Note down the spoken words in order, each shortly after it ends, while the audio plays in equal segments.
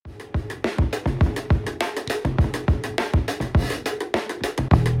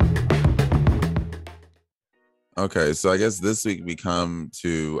Okay, so I guess this week we come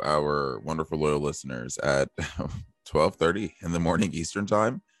to our wonderful loyal listeners at 12:30 in the morning Eastern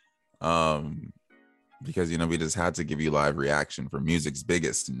time. Um, because we just had to give you live reaction for music's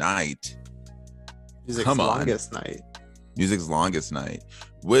biggest night. Music's Come on. longest night. Music's longest night,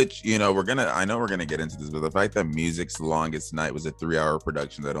 which I know we're gonna get into this, but the fact that music's longest night was a 3-hour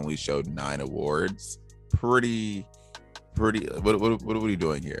production that only showed 9 awards, pretty what are we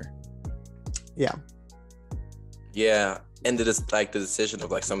doing here? Yeah, and the decision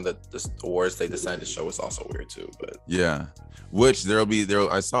of like some of the awards they decided to show was also weird too. But Yeah, which there.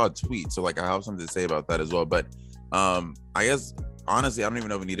 I saw a tweet, so like I have something to say about that as well. But I guess honestly, I don't even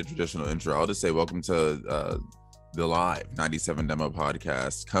know if we need a traditional intro. I'll just say welcome to the live 97 demo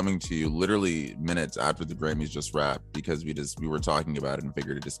podcast, coming to you literally minutes after the Grammys just wrapped, because we were talking about it and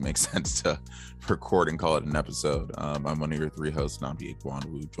figured it just makes sense to record and call it an episode. I'm one of your 3 hosts, Nambi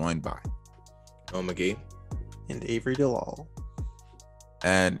Ikwanwu, joined by McGee And Avery Dalal.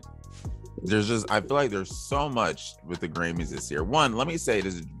 and I feel like there's so much with the Grammys this year. One, let me say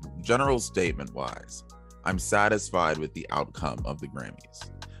this general statement wise, I'm satisfied with the outcome of the Grammys.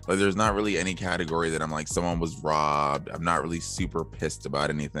 Like, there's not really any category that I'm like, someone was robbed. I'm not really super pissed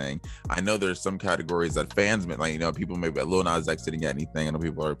about anything. I know there's some categories that fans, like, people maybe Lil Nas X didn't get anything. I know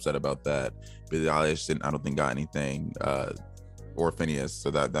people are upset about that. Billie Eilish didn't, I don't think, got anything, or Phineas,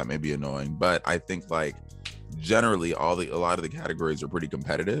 so that may be annoying. But I think like generally a lot of the categories are pretty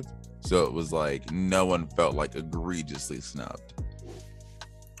competitive. So it was like no one felt like egregiously snubbed.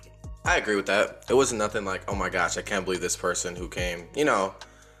 I agree with that. It wasn't nothing like, oh my gosh, I can't believe this person who came.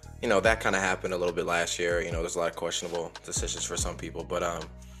 That kind of happened a little bit last year. There's a lot of questionable decisions for some people, but I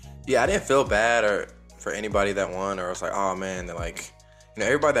didn't feel bad or for anybody that won, or I was like, oh man, they're like,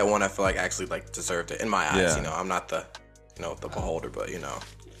 everybody that won, I feel like actually like deserved it in my eyes. Yeah. I'm not the beholder, but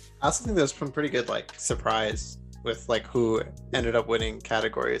I also think there's some pretty good like surprise with like who ended up winning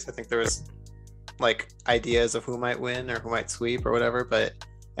categories. I think there was like ideas of who might win or who might sweep or whatever,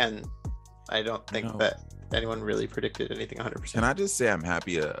 and I don't think that anyone really predicted anything 100%. Can I just say I'm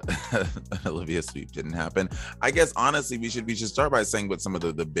happy Olivia sweep didn't happen? I guess honestly we should start by saying what some of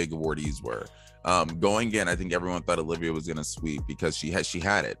the big awardees were. Going in, I think everyone thought Olivia was gonna sweep because she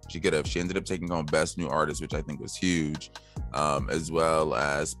had it. She could have. She ended up taking home Best New Artist, which I think was huge, as well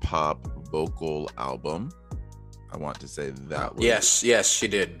as Pop Vocal Album. I want to say that was, yes, she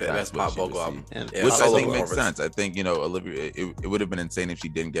did. Best Pop Vocal Album, which I think makes sense. I think Olivia. It would have been insane if she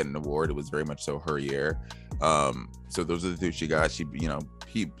didn't get an award. It was very much so her year. So those are the 2 she got. She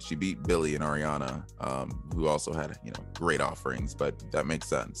beat Billie and Ariana, who also had great offerings. But that makes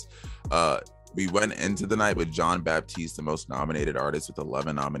sense. We went into the night with John Baptiste, the most nominated artist, with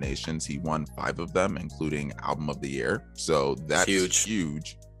 11 nominations. He won 5 of them, including Album of the Year. So that's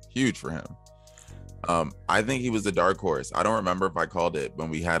huge for him. I think he was the dark horse. I don't remember if I called it when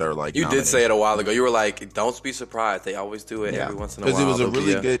we had our You did say it a while ago. You were like, "Don't be surprised. They always do it every once in a while." Because it was a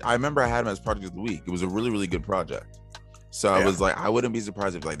really good. I remember I had him as Project of the Week. It was a really, really good project. So I was like, I wouldn't be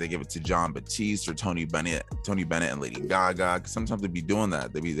surprised if like they give it to John Baptiste or Tony Bennett and Lady Gaga. Because sometimes they'd be doing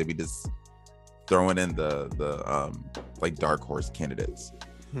that. They'd be just throwing in the like dark horse candidates.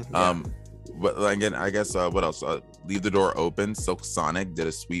 But again, I guess what else? Leave the Door Open. Silk Sonic did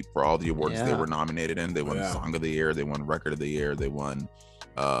a sweep for all the awards they were nominated in. They won Song of the Year, they won Record of the Year, they won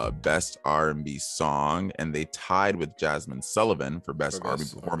Best R&B Song, and they tied with Jasmine Sullivan for Best R&B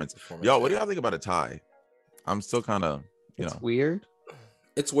Performance. Yo, what do y'all think about a tie? I'm still kind of, It's weird.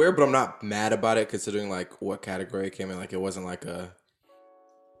 It's weird, but I'm not mad about it considering like what category it came in. Like it wasn't like a,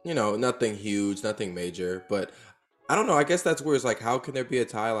 nothing huge, nothing major, but I don't know. I guess that's where it's like, how can there be a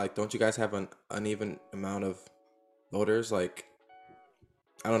tie? Like, don't you guys have an uneven amount of voters? Like,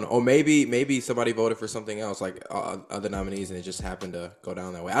 I don't know. Or maybe somebody voted for something else, like other nominees, and it just happened to go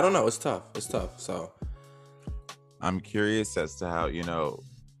down that way. I don't know. It's tough. So I'm curious as to how,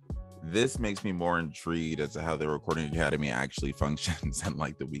 this makes me more intrigued as to how the Recording Academy actually functions and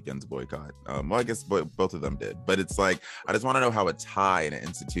like the Weeknd's boycott. Well, I guess both of them did, but it's like, I just want to know how a tie in an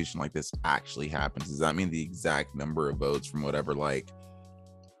institution like this actually happens. Does that mean the exact number of votes from whatever like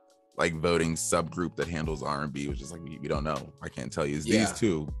voting subgroup that handles R&B, which is like, we don't know. I can't tell you it's these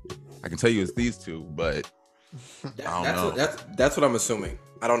 2. I can tell you it's these 2, but I don't know. That's what I'm assuming.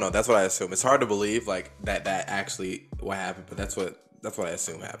 I don't know. That's what I assume. It's hard to believe like that actually what happened, but that's what I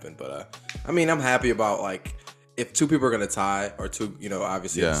assume happened. But I mean, I'm happy about like if 2 people are gonna tie, or 2,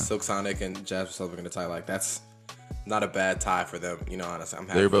 obviously Silk Sonic and Jasmine Sullivan are gonna tie. Like that's not a bad tie for them. Honestly, I'm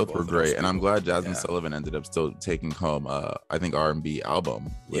happy. They both were great, and I'm glad Jasmine Sullivan ended up still taking home I think R&B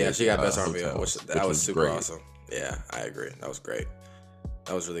album. Yeah, she got Best R&B, which was super great. Awesome. Yeah, I agree. That was great.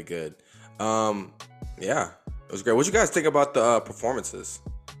 That was really good. It was great. What you guys think about the performances?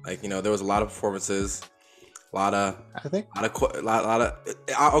 Like, there was a lot of performances, a lot of. I think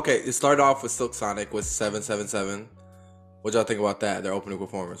Okay, it started off with Silk Sonic with 777. What y'all think about that? Their opening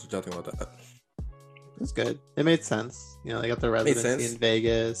performance. What y'all think about that? it's good. It made sense. They got their residency in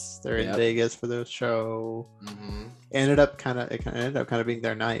Vegas. They're in Vegas for their show. Mm-hmm. It ended up kind of being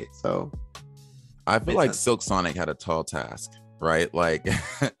their night. So I feel like Silk Sonic had a tall task, right? Like,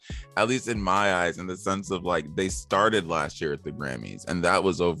 at least in my eyes, in the sense of like they started last year at the Grammys, and that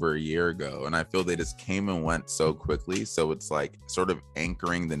was over a year ago. And I feel they just came and went so quickly. So it's like sort of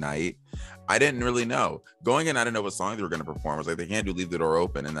anchoring the night. I didn't really know. Going in, I didn't know what song they were going to perform. I was like, they can't do Leave the Door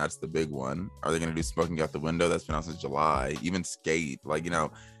Open, and that's the big one. Are they going to do Smoking Out the Window? That's been out since July. Even Skate, like,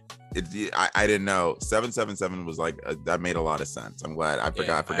 I didn't know. 777 was like, that made a lot of sense. I'm glad. I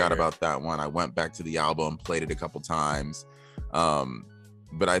forgot about that one. I went back to the album, played it a couple times.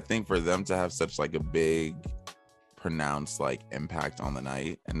 But I think for them to have such like a big pronounced like impact on the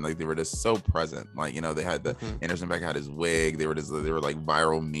night, and like they were just so present, like they had the Anderson .Paak had his wig, they were like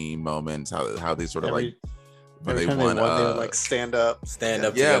viral meme moments, how they sort of like when they won, they would like stand up yeah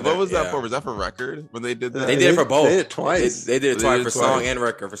together. What was that for? Was that for record when they did that? They did it for both. They did it twice. They did it twice for song and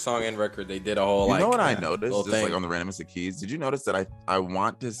record. They did a whole you know what I noticed just thing. like on the randomness of keys. Did you notice that I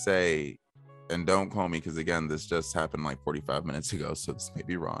want to say, and don't call me because again this just happened like 45 minutes ago, so this may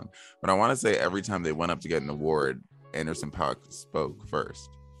be wrong, but I want to say every time they went up to get an award, Anderson .Paak spoke first.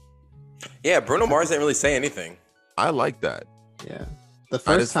 Yeah, Bruno Mars didn't really say anything. I like that. Yeah, the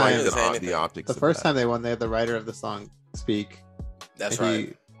first time the optics. The first time they won, they had the writer of the song speak. That's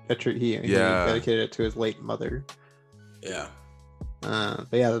right. He dedicated it to his late mother. Yeah. But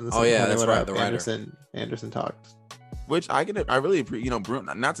yeah, the that's right. The writer. Anderson talked. Which I really appreciate.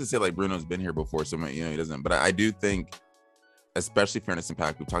 Bruno. Not to say like Bruno's been here before, so he doesn't. But I do think, especially for Anderson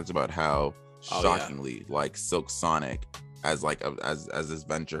 .Paak, we talked about how shockingly like Silk Sonic as this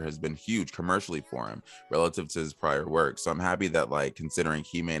venture has been huge commercially for him relative to his prior work. So I'm happy that like considering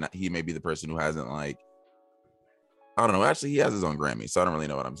he may be the person who hasn't like, I don't know, actually he has his own Grammy, so I don't really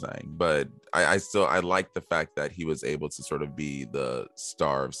know what I'm saying, but I like the fact that he was able to sort of be the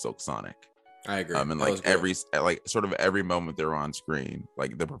star of Silk Sonic. I agree. And like every moment they were on screen,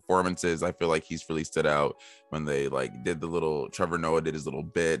 like the performances, I feel like he's really stood out when they like did the little Trevor Noah did his little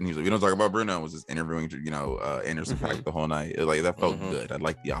bit, and he was like, "We don't talk about Bruno." And was just interviewing, Anderson .Paak the whole night. That felt good. I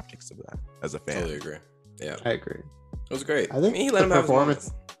like the optics of that as a fan. Totally agree. Yeah, I agree. It was great. I think he let him have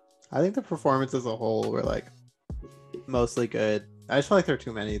performance. I think the performance as a whole were like mostly good. I just feel like there were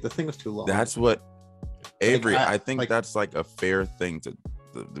too many. The thing was too long. That's what Avery. Like, I think that's like a fair thing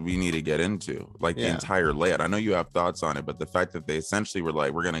we need to get into, like the entire layout. I know you have thoughts on it, but the fact that they essentially were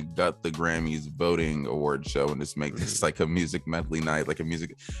like, we're gonna gut the Grammys voting award show and just make this like a music medley night, like a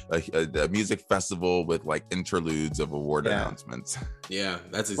music festival with like interludes of award announcements. Yeah,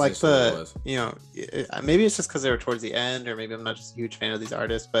 that's like what it was. Maybe it's just because they were towards the end, or maybe I'm not just a huge fan of these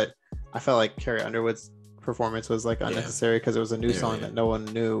artists, but I felt like Carrie Underwood's performance was like unnecessary because it was a new song that no one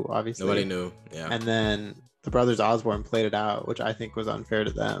knew, obviously. Nobody knew. Yeah. And then the brothers Osborne played it out, which I think was unfair to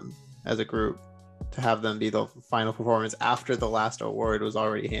them as a group to have them be the final performance after the last award was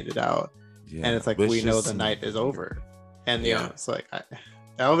already handed out. Yeah, and it's like, we know the night is over. And it's like, that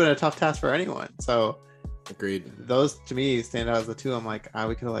would have been a tough task for anyone. So agreed. Those to me stand out as the two. I'm like,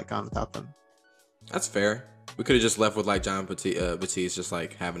 we could have like gone without them. That's fair. We could have just left with like John Batiste just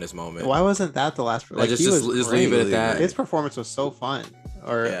like having his moment. Why wasn't that the last? Like just leave it at that. His performance was so fun. He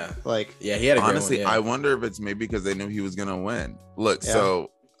had a honestly great one, I wonder if it's maybe because they knew he was gonna win. Look,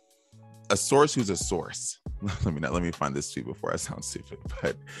 so a source who's a source. Let me find this tweet before I sound stupid.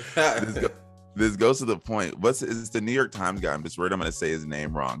 But this goes to the point. Is the New York Times guy? I'm just worried I'm gonna say his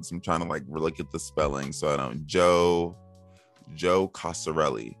name wrong. So I'm trying to like look at the spelling so I don't. Joe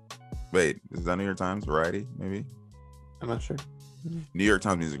Coscarelli. Wait, is that New York Times? Variety, maybe? I'm not sure. New York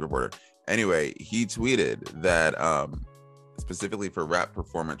Times music reporter. Anyway, he tweeted that specifically for rap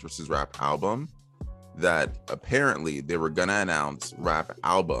performance versus rap album, that apparently they were gonna announce rap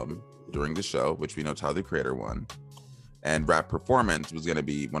album during the show, which we know Tyler the Creator won, and rap performance was gonna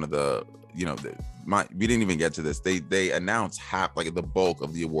be one of the, we didn't even get to this. They announced the bulk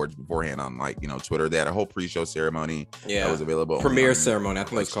of the awards beforehand on Twitter. They had a whole pre-show ceremony that was available. Premiere ceremony. I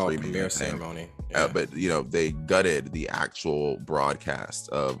think it's called premiere ceremony. But they gutted the actual broadcast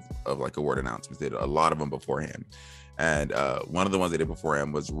of like award announcements. They did a lot of them beforehand. And one of the ones they did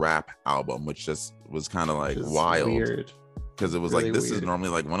beforehand was rap album, which just was kind of like wild. Weird. Because it was really like, this is normally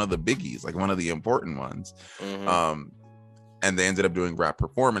like one of the biggies, like one of the important ones. Mm-hmm. And they ended up doing rap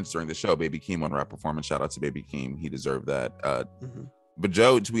performance during the show. Baby Keem won rap performance. Shout out to Baby Keem. He deserved that. But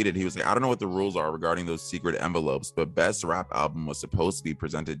Joe tweeted, he was like, I don't know what the rules are regarding those secret envelopes, but best rap album was supposed to be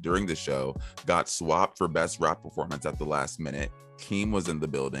presented during the show, got swapped for best rap performance at the last minute. Keem was in the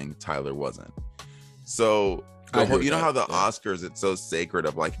building, Tyler wasn't. So you know how the Oscars, it's so sacred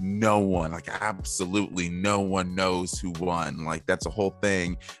of like no one, like absolutely no one knows who won. Like that's a whole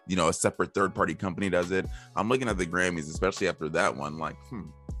thing. You know, a separate third party company does it. I'm looking at the Grammys, especially after that one, like,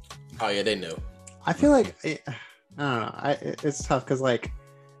 Oh yeah, they knew. I feel like I don't know. It's tough because like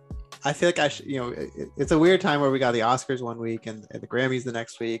I feel like I should, it's a weird time where we got the Oscars one week and the Grammys the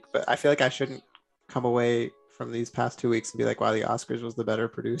next week, but I feel like I shouldn't come away from these past 2 weeks and be like, wow, the Oscars was the better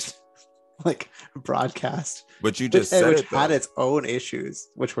produced like broadcast. But you just said which it, though. had its own issues,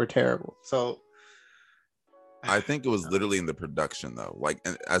 which were terrible. So I think it was literally in the production though. Like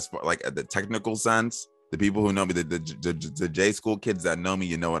as far like at the technical sense, the people who know me, the J school kids that know me,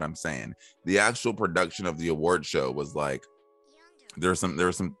 you know what I'm saying. The actual production of the award show was like there were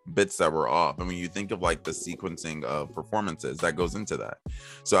some bits that were off. I mean, you think of like the sequencing of performances that goes into that.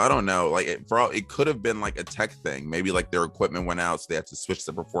 So I don't know, like it could have been like a tech thing. Maybe like their equipment went out, so they had to switch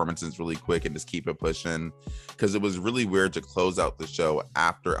the performances really quick and just keep it pushing. Because it was really weird to close out the show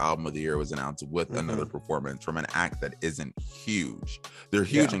after Album of the Year was announced with another performance from an act that isn't huge. They're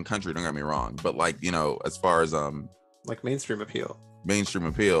huge in country, don't get me wrong, but like, you know, as far as like mainstream appeal,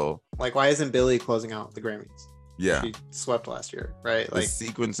 like why isn't Billie closing out the Grammys? Yeah, she swept last year, right? The like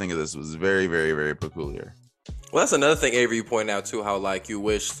sequencing of this was very, very, very peculiar. Well, that's another thing, Avery, you pointed out too, how like you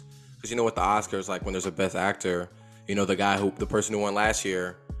wished, because you know with the Oscars, like when there's a best actor, you know the person who won last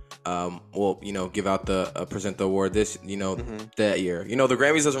year, will give out present the award this that year. You know the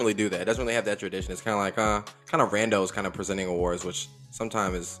Grammys doesn't really do that. It doesn't really have that tradition. It's kind of like kind of randos kind of presenting awards, which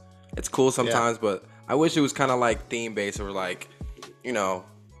sometimes it's cool sometimes, but I wish it was kind of like theme based or like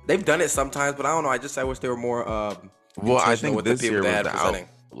they've done it sometimes, but I don't know. I wish they were more. Well, I think with this year was the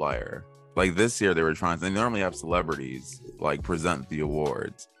outlier. Like this year, they were trying. They normally have celebrities like present the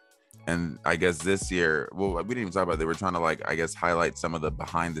awards, and I guess this year, well, we didn't even talk about it. They were trying to like, I guess, highlight some of the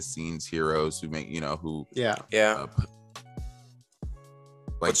behind the scenes heroes who make, who like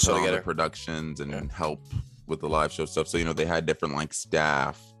put on the productions and help with the live show stuff. So they had different like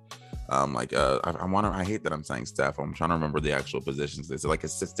staff. I hate that I'm saying staff. I'm trying to remember the actual positions. They said like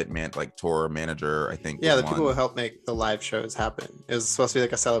assistant like tour manager, I think. Yeah, the people who help make the live shows happen. It was supposed to be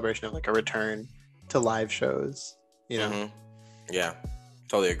like a celebration of like a return to live shows, Yeah,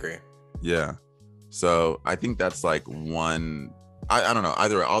 totally agree. Yeah. So I think that's like one, I don't know,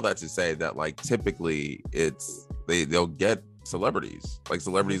 either all that to say that like typically it's they'll get celebrities. Like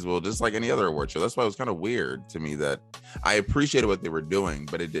celebrities will, just like any other award show. That's why it was kind of weird to me that I appreciated what they were doing,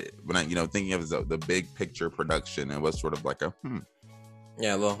 but it did, when I thinking of the big picture production, it was sort of like a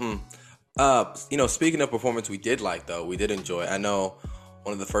yeah, a little speaking of performance we did like, though, we did enjoy. I know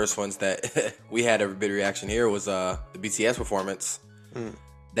one of the first ones that we had a big reaction here was the BTS performance.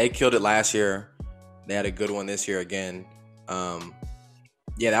 They killed it last year. They had a good one this year again.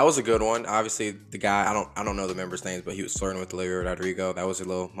 Yeah, that was a good one. Obviously, the guy, I don't know the members' names, but he was flirting with Olivia Rodrigo. That was a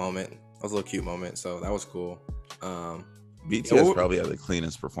little moment. That was a little cute moment, so that was cool. BTS probably had the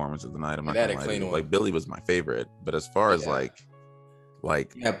cleanest performance of the night. I'm not gonna lie to you. Like Billie was my favorite, but as far as like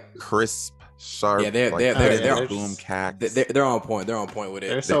crisp, sharp, they're boom cacks. They're on point. They're on point with it.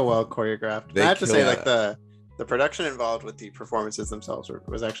 They're so well choreographed. I have to say, like the production involved with the performances themselves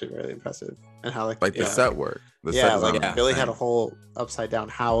was actually really impressive, and how the set work. Billie had a whole upside down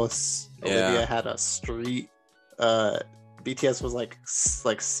house. Olivia had a street. BTS was like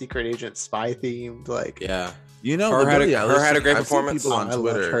secret agent spy themed. Her had a great performance. People on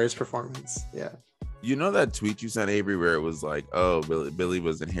Twitter, loved hers performance. Yeah. You know that tweet you sent, Avery, where it was like, "Oh, Billie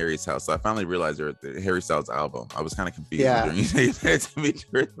was in Harry's house." So I finally realized they're at the Harry Styles album. I was kind of confused.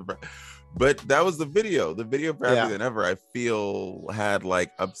 But that was the video. The video for Happier Than Ever, I feel, had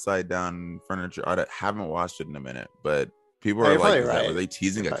like upside down furniture. I haven't watched it in a minute, but people are like, were they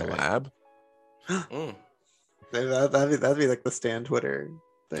teasing a collab? That'd be like the Stan Twitter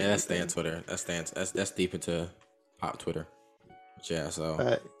thing. Yeah, that's Stan Twitter. That's deep into pop Twitter. But yeah,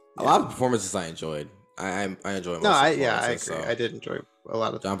 so a lot of performances I enjoyed. I enjoyed. I agree. I did enjoy a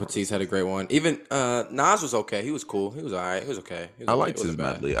lot of. Jon Batiste had a great one. Even Nas was okay. He was cool. He was alright. He was okay. I liked his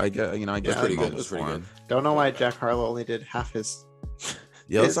medley. I guess pretty good. It was pretty good. Don't know why Jack Harlow only did half his.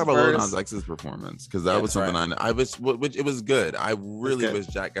 Yeah, let's talk about Lil Nas X's performance, because that was something I wish. Which it was good. I really wish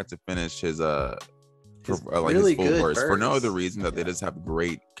Jack got to finish his his full verse for no other reason that they just have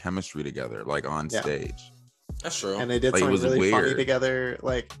great chemistry together, like on stage. That's true. And they did something really funny together.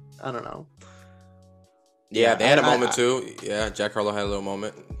 Like, I don't know. Yeah, they had a moment too. Yeah, Jack Harlow had a little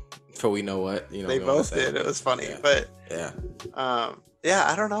moment. For we know what, they both did. It was funny, but Yeah,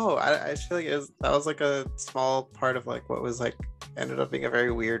 I don't know. I feel like that was like a small part of like what was like ended up being a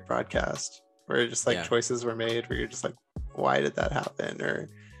very weird broadcast where just like Yeah. choices were made where you're just like, why did that happen? Or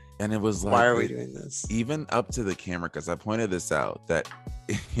And it was like, why are we doing this? even up to the camera, because I pointed this out that,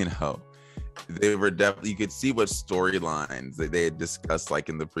 you know, they were definitely, you could see what storylines they had discussed like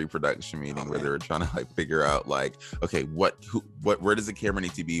in the pre-production meeting where they were trying to like figure out like, okay, what where does the camera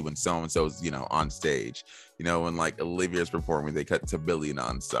need to be when so and so's, you know, on stage? You know, when like Olivia's performing, they cut to Billy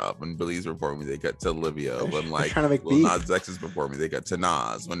nonstop. When Billy's performing, they cut to Olivia. When They're like trying to make Lil beef. Nas X is performing, they cut to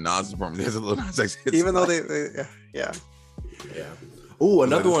Nas. When Nas is performing, there's a Lil Nas X. It's Even though like- yeah. Yeah. Ooh,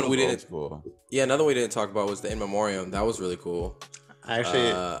 another it's one so we old didn't. school. Yeah, another one we didn't talk about was the In Memoriam. That was really cool. I actually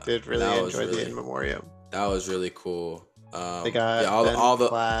did really that was enjoy the really- In Memoriam. That was really cool. They got yeah, all the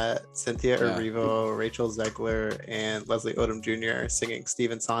Platt, Cynthia Yeah. Erivo, Rachel Zegler, and Leslie Odom Jr. singing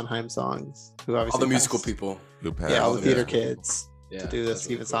Stephen Sondheim songs. Who obviously all the musical passed- people. Who passed, Yeah, all the theater yeah. kids Yeah, to do the that's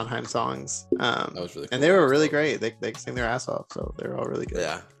Stephen really cool. Sondheim songs. That was really cool. And they were really great. They sing their ass off, so they were all really good.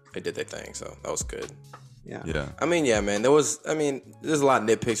 Yeah, they did their thing, so that was good. Yeah. Yeah. I mean, yeah, man. There's a lot of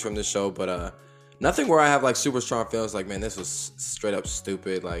nitpicks from the show, but nothing where I have like super strong feelings. Like, man, this was straight up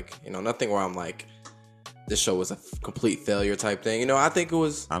stupid. Like, you know, nothing where I'm like, this show was a complete failure type thing. You know, I think it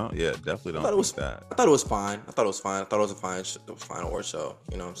was. Definitely don't thought it was- think that. I thought it was fine. I thought it was a fine award show.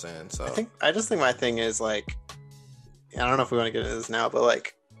 You know what I'm saying? So I just think my thing is like, I don't know if we want to get into this now, but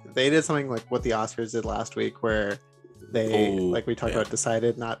like they did something like what the Oscars did last week, where they Ooh, like we talked yeah. about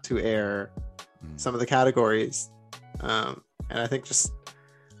decided not to air Mhm. some of the categories, and I think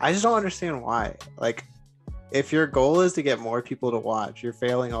I just don't understand why. Like, if your goal is to get more people to watch, you're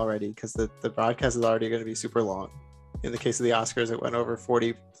failing already because the broadcast is already going to be super long. In the case of the Oscars, it went over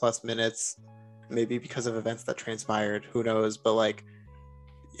 40 plus minutes, maybe because of events that transpired. Who knows? But like,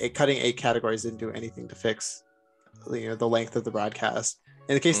 cutting 8 categories didn't do anything to fix, you know, the length of the broadcast.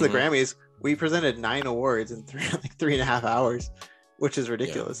 In the case of the Grammys, we presented 9 awards in 3.5 hours, which is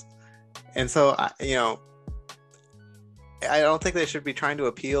ridiculous. And so, you know, I don't think they should be trying to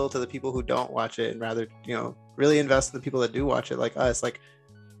appeal to the people who don't watch it, and rather, you know, really invest in the people that do watch it, like us. Like,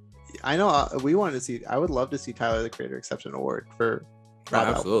 I know we wanted to see. I would love to see Tyler the Creator accept an award for rap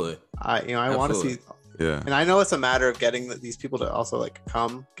album. absolutely. I want to see, Yeah. and I know it's a matter of getting these people to also like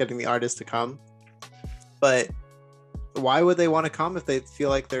come, getting the artists to come. But why would they want to come if they feel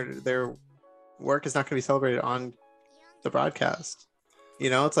like their work is not going to be celebrated on the broadcast?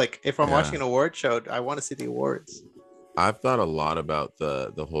 You know, it's like if I'm Yeah. watching an award show, I want to see the awards. I've thought a lot about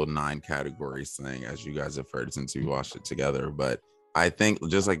the whole 9 categories thing, as you guys have heard since we watched it together. But I think,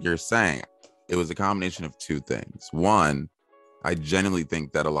 just like you're saying, it was a combination of 2 things. One, I genuinely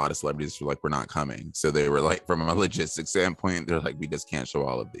think that a lot of celebrities were like, we're not coming. So they were like, from a logistics standpoint, they're like, we just can't show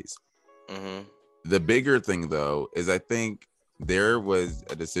all of these. Mm-hmm. The bigger thing, though, is I think there was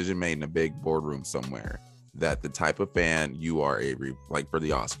a decision made in a big boardroom somewhere that the type of fan you are, Avery, like for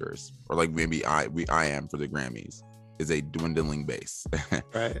the Oscars, or like maybe I am for the Grammys, is a dwindling base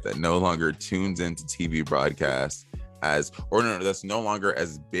Right. that no longer tunes into TV broadcasts that's no longer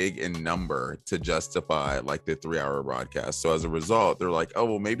as big in number to justify like the 3-hour broadcast. So as a result, they're like, oh,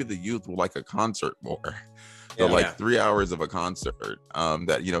 well, maybe the youth will like a concert more. So Yeah. like 3 hours of a concert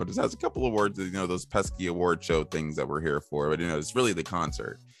that, you know, just has a couple of awards, you know, those pesky award show things that we're here for, but you know, it's really the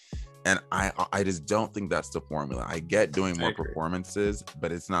concert. And I just don't think that's the formula. I get doing I more agree. performances,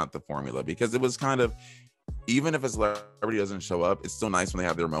 but it's not the formula, because it was kind of, even if a celebrity doesn't show up, it's still nice when they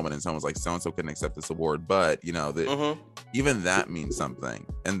have their moment and someone's like, so-and-so couldn't accept this award. But, you know, Mm-hmm. even that means something.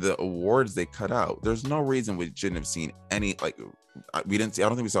 And the awards they cut out, there's no reason we shouldn't have seen any, like, we didn't see, I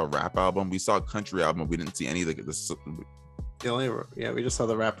don't think we saw a rap album. We saw a country album. We didn't see any of the We just saw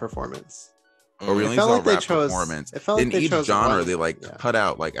the rap performance. or we It only felt saw like they rap chose- performance. it felt like In they each chose genre, one. they like Yeah. cut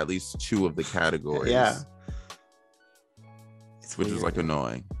out like at least 2 of the categories. Yeah. It's Which was weird. like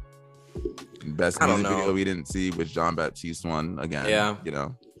annoying. Best I don't music video know. we didn't see was John Baptiste one again. Yeah. You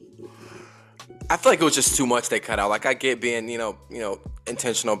know. I feel like it was just too much they cut out. Like, I get being, you know,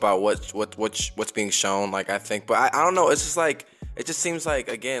 intentional about what's being shown. Like, I think, but I don't know. It's just like, it just seems like,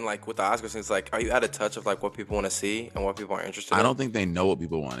 again, like with the Oscars, it's like, are you out of touch of like what people want to see and what people are interested in? I don't think they know what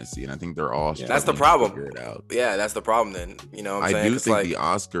people want to see, and I think they're all That's the struggling to problem. figure it out. Yeah, that's the problem. Then, you know what I'm I saying? do It's think like, the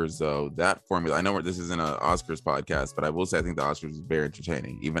Oscars, though, that formula, I know this isn't an Oscars podcast, but I will say I think the Oscars was very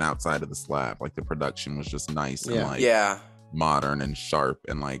entertaining, even outside of the slap. Like, the production was just nice and Yeah. like yeah. modern and sharp,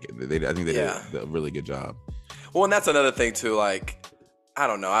 and like I think they Yeah. did a really good job. Well, and that's another thing too. Like, I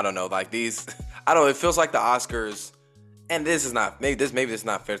don't know. Like these, I don't know. It feels like the Oscars, and this is not maybe this is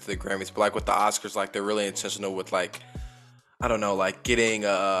not fair to the Grammys, but like with the Oscars, like they're really intentional with like, I don't know, like getting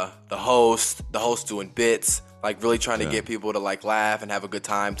the host doing bits, like really trying to Yeah. get people to like laugh and have a good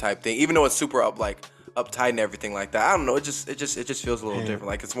time type thing. Even though it's super uptight and everything like that. I don't know. It just feels a little Yeah. different.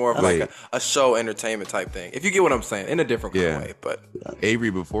 Like it's more of Wait. like a show entertainment type thing. If you get what I'm saying, in a different kind Yeah. of way. But Avery,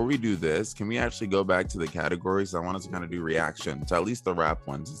 before we do this, can we actually go back to the categories? I wanted to kind of do reaction to at least the rap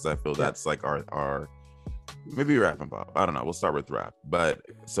ones, since I feel that's like our maybe rap and pop. I don't know. We'll start with rap. But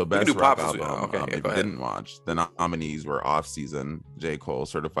so best do rap pop as album. well. Okay, yeah, if go you ahead. didn't watch, the nominees were Off Season, J. Cole,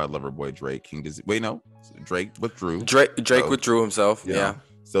 Certified Lover Boy, Drake, King Disease. Wait, no, Drake withdrew. Drake So, withdrew himself. you know, Yeah.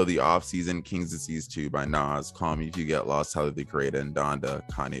 So the Off Season, King's Disease 2 by Nas, Call Me If You Get Lost, Tyler the Creator, and Donda,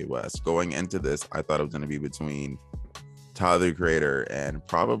 Kanye West. Going into this, I thought it was going to be between Tyler the Creator and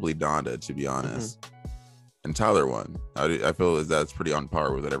probably Donda, to be honest. And Tyler won. I feel as that's pretty on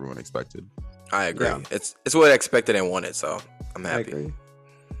par with what everyone expected. I agree. Yeah. It's what I expected and wanted, so I'm I happy. agree.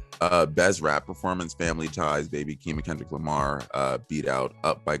 Best rap performance, Family Ties, Baby Keem and Kendrick Lamar, Beat Out,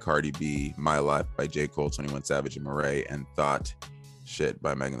 Up by Cardi B, My Life by J. Cole, 21 Savage and Murray, and Thought Shit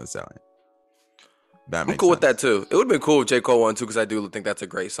by Megan Thee Stallion. That I'm makes cool with that sense. too. It would have been cool if J. Cole won too, because I do think that's a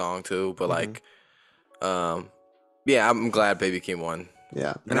great song too. But like, yeah, I'm glad Baby Keem won.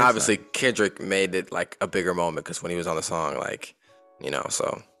 Yeah. And makes obviously sense. Kendrick made it like a bigger moment because when he was on the song, like, you know,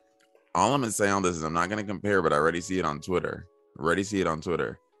 so All I'm gonna say on this is I'm not gonna compare, but I already see it on Twitter.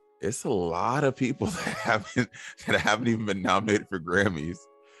 It's a lot of people that haven't even been nominated for Grammys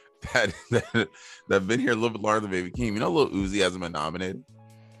that have been here a little bit longer than Baby Keem. You know, Lil Uzi hasn't been nominated.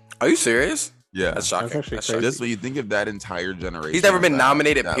 are you serious? Yeah, That's shocking. That's actually That's crazy. shocking. just when you think of that entire generation, He's never been that-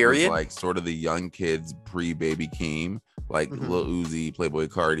 nominated, that was, period? like sort of the young kids pre-Baby Keem, like Mhm. Lil Uzi, Playboy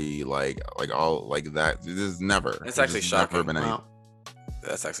Cardi, like all like that. This is never. It's actually just never shocking. been any- Wow.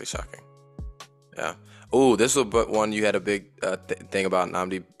 That's actually shocking. Yeah. Oh, this was but one you had a big thing about,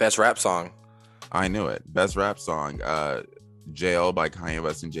 Namdi. Best rap song. I knew it. Best rap song. Jail by Kanye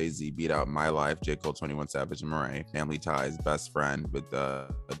West and Jay-Z beat out My Life, J. Cole, 21 Savage and Murray. Family Ties, Best Friend with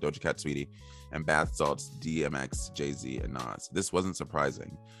Doja Cat, Sweetie, and Bath Salts, DMX, Jay-Z, and Nas. This wasn't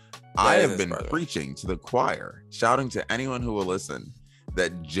surprising. I it have isn't been surprising. preaching to the choir, shouting to anyone who will listen,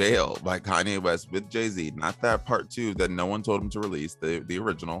 that Jail by Kanye West with Jay-Z, not that part 2 that no one told him to release, the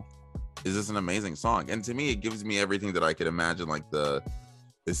original, is just an amazing song. And to me, it gives me everything that I could imagine, like the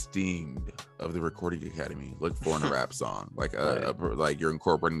esteemed of the Recording Academy look for in a rap song. Like like you're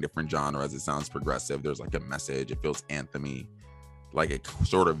incorporating different genres. It sounds progressive. There's like a message. It feels anthemy. Like it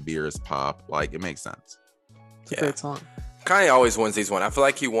sort of veers pop. Like it makes sense. It's a Yeah. great song. Kanye always wins these one. I feel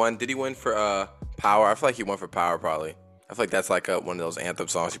like he won. Did he win for Power? I feel like he won for Power probably. I feel like that's like one of those anthem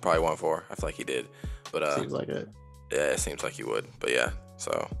songs he probably won for. I feel like he did. But Seems like it. yeah, it seems like he would. But yeah,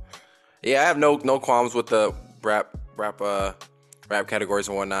 so yeah, I have no qualms with the rap categories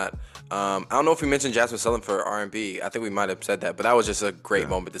and whatnot. I don't know if we mentioned Jasmine Sullivan for R&B. I think we might have said that, but that was just a great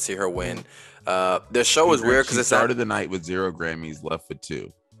moment to see her win. The show was weird because She it started the night with 0 Grammys, left with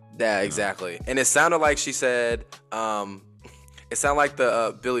 2. Yeah, exactly. And it sounded like she said, it sounded like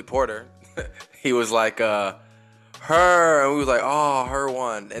the Billy Porter. He was like, her, and we was like, oh, her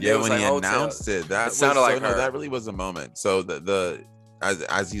one. And Yeah, it was when like, he Hotel. announced it, that It sounded was, like so, no, her. that really was a moment. So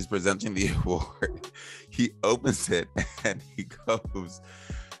as he's presenting the award, he opens it and he goes.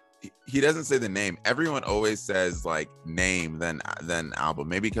 He doesn't say the name. Everyone always says like name then album.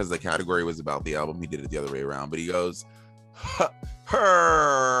 Maybe because the category was about the album, he did it the other way around. But he goes,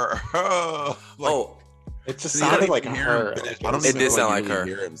 her. Like, Oh, It just you don't sounded even like hear her. him finish. Like, I don't It even did know sound when like you her.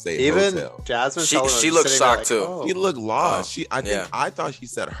 really hear him say even hotel. Jasmine She- Sullivan she was looked sitting there shocked, too. oh. He looked lost. Yeah. I thought she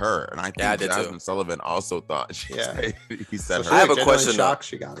said her, and I think Yeah, I did too. Jasmine Sullivan also thought she Yeah. said, he said So her. I have a genuinely question, though. shocked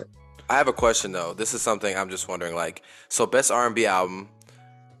she got it. I have a question though. This is something I'm just wondering. Like, so best R&B album,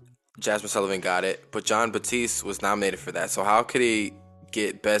 Jasmine Sullivan got it, but John Batiste was nominated for that. So how could he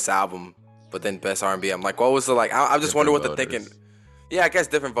get best album, but then best R&B? I'm like, what was the like? I just wonder what Different the voters. thinking. Yeah, I guess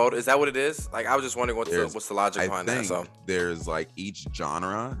different vote. Is that what it is? Like, I was just wondering what's the logic I behind think that. So there's like each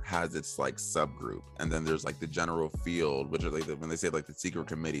genre has its like subgroup, and then there's like the general field, which are like when they say like the secret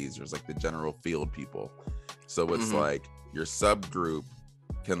committees, there's like the general field people. So it's Mhm. like your subgroup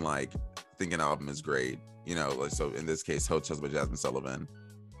can like think an album is great, you know, like so in this case, Hotels by Jasmine Sullivan.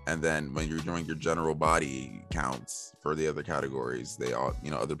 And then when you're doing your general body counts for the other categories, they all,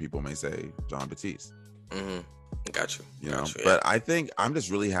 you know, other people may say John Batiste. got you. You know, Got you, yeah. but I think I'm just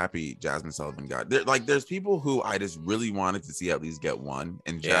really happy Jasmine Sullivan got there. Like, there's people who I just really wanted to see at least get one,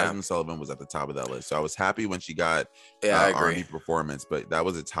 and Yeah. Jasmine Sullivan was at the top of that list. So I was happy when she got Yeah, I agree. R&B performance, but that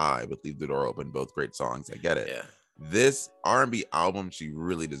was a tie with Leave the Door Open. Both great songs. I get it. Yeah. This R&B album she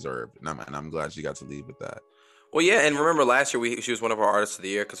really deserved, and I'm glad she got to leave with that. Well, yeah, and remember last year she was one of our artists of the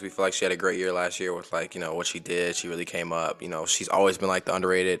year because we feel like she had a great year last year with like, you know, what she did. She really came up. You know, she's always been like the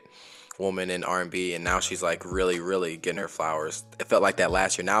underrated woman in R&B, and now she's like really getting her flowers. It felt like that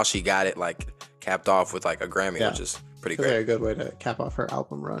last year. Now she got it like capped off with like a Grammy, which is pretty great. A good way to cap off her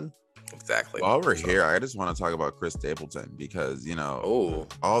album run. Exactly. While we're here, I just want to talk about Chris Stapleton because,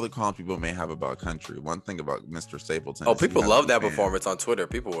 all the comments people may have about country. One thing about Mr. Stapleton. Oh, people love that performance on Twitter.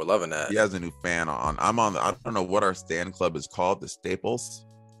 People were loving that. He has a new fan on. I don't know what our stan club is called. The Staples.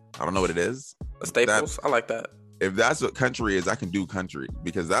 I don't know what it is. The Staples. I like that. If that's what country is, I can do country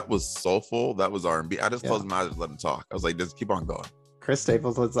because that was soulful. That was R&B. I just closed my eyes and let him talk. I was like, just keep on going. Chris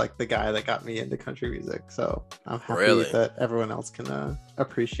Staples was like the guy that got me into country music, so I'm happy that everyone else can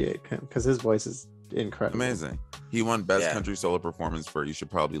appreciate him because his voice is incredible. Amazing. He won best country solo performance for "You Should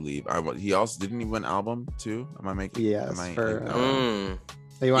Probably Leave." He also didn't he win album too? Am I making? Yes.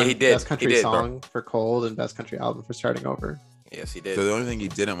 He won he did. Best country song for "Cold" and best country album for "Starting Over." Yes, he did. So the only thing he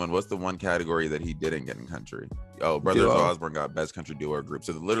didn't win, what's the one category that he didn't get in country? Oh, Brothers Osborne got best country duo or group.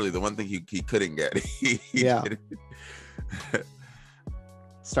 So literally the one thing he couldn't get. He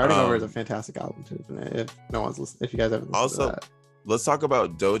Starting Over is a fantastic album too, isn't it? If you guys haven't listened to that. Let's talk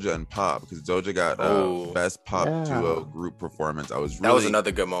about Doja and Pop because Doja got best pop duo group performance. That was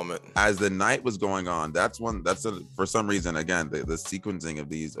another good moment. As the night was going on, for some reason, again, the sequencing of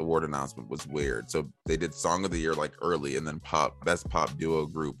these award announcements was weird. So they did Song of the Year like early, and then best pop duo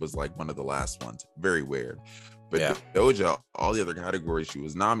group was like one of the last ones. Very weird. But Doja, all the other categories she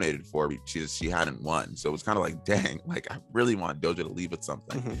was nominated for, she hadn't won. So it was kind of like, dang, like I really want Doja to leave with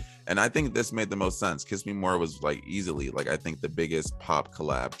something. Mm-hmm. And I think this made the most sense. Kiss Me More was like easily, like I think the biggest pop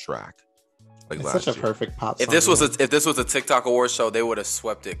collab track. Like it's such a perfect pop song. If this was a TikTok award show, they would have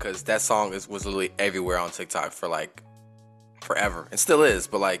swept it because that song was literally everywhere on TikTok for like forever and still is,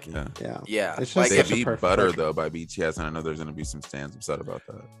 but like yeah. It's just like they beat Butter though by BTS, and I know there's gonna be some stans upset about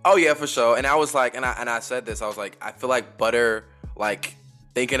that. Oh yeah, for sure. And I was like, and I said this, I was like, I feel like Butter, like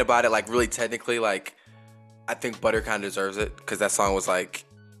thinking about it, like really technically, like I think Butter kind of deserves it because that song was like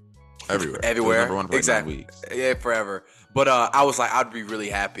everywhere. Number one for exactly. 9 weeks. Yeah, forever. But I was like, I'd be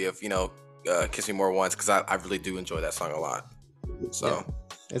really happy if Kiss Me More once because I really do enjoy that song a lot. So. Yeah.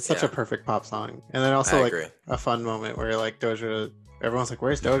 It's such a perfect pop song. And then also like a fun moment where like Doja, everyone's like,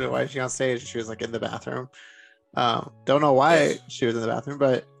 where's Doja? Why is she on stage? She was like in the bathroom. Don't know why she was in the bathroom,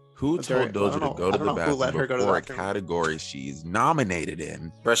 but who told Doja to go to the bathroom before a category she's nominated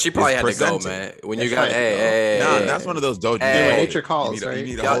in? Bro, she probably had to go, man. When you got that's one of those Doja. Nature calls, right?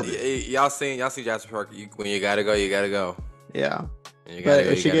 Y'all seen Jasper Parker. When you gotta go, you gotta go. Yeah.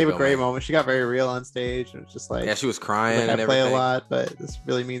 But she gave a great moment. She got very real on stage. And it was just like, she was crying. I play a lot, but this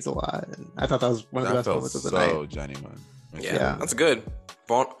really means a lot. And I thought that was one of the best moments of the night. So genuine. Yeah, that's good.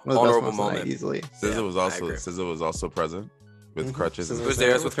 Vulnerable moment. Easily. SZA was also present with crutches. She was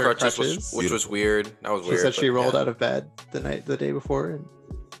there with crutches, which was weird. That was weird. She said she rolled out of bed the day before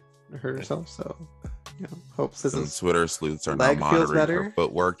and hurt herself. So. Hope some Twitter sleuths are now monitoring her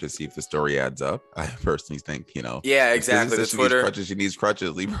footwork to see if the story adds up. I personally think, Yeah, exactly. The Twitter. She needs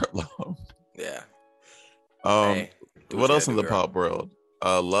crutches. Leave her alone. Yeah. What else in the pop world?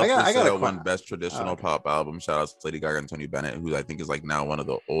 Love for Sale won best traditional pop album. Shout out to Lady Gaga and Tony Bennett, who I think is like now one of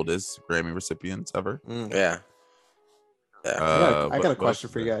the oldest Grammy recipients ever. Yeah. I got a question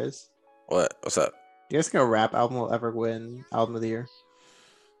for you guys. What's up? Do you guys think a rap album will ever win Album of the Year?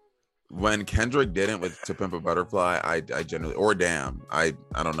 When Kendrick didn't with To Pimp a Butterfly, I generally, or Damn, I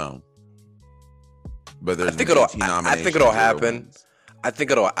don't know. But there's I think it'll happen. I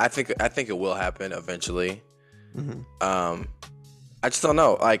think it will happen eventually. Mm-hmm. I just don't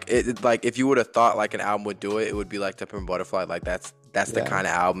know. Like if you would have thought like an album would do it, it would be like To Pimp a Butterfly. Like that's the kind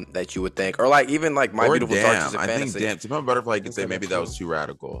of album that you would think, or like even like My Beautiful Dark Twisted Fantasy. I think Damn, To Pimp a Butterfly, you could say maybe that was too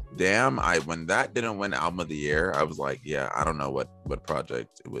radical. Damn, when that didn't win Album of the Year, I was like, I don't know what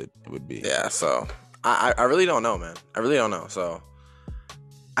project it would be. Yeah, so I really don't know, man. I really don't know. So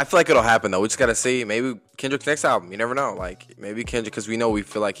I feel like it'll happen though. We just gotta see. Maybe Kendrick's next album. You never know. Like maybe Kendrick, because we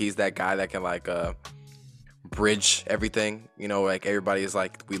feel like he's that guy that can like bridge everything, like everybody is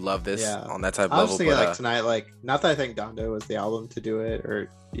like, we love this on that type of level. I was thinking like tonight, like not that I think Donda was the album to do it or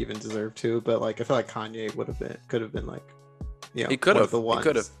even deserve to, but like I feel like Kanye could have been like, he could have,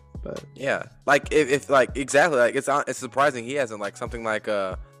 but yeah, like if like exactly like it's surprising he hasn't like something like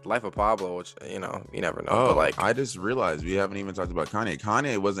Life of Pablo, which you never know. But like I just realized we haven't even talked about Kanye.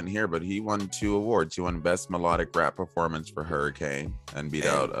 Kanye wasn't here, but he won 2 awards. He won Best Melodic Rap Performance for Hurricane and beat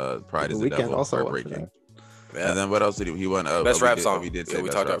out Pride is the Devil. Also Heartbreaking. Yeah. And then what else did he won? Best rap song. We did say we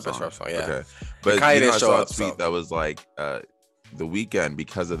talked about best rap song. Yeah. Okay. But I saw a tweet that was like, The Weeknd,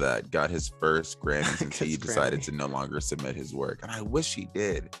 because of that, got his first Grammy since he decided to no longer submit his work. And I wish he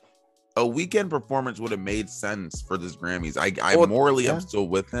did. A Weeknd performance would have made sense for this Grammys. I morally am still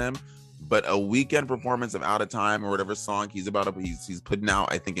with him, but a weekend performance of Out of Time or whatever song he's putting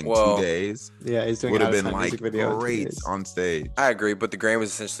out, I think in Well, 2 days, Yeah, he's doing would an have been out-of-time like music video in 2 great days. on stage. I agree, but the Grammys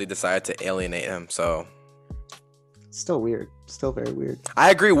essentially decided to alienate him. So Still weird. Still very weird. I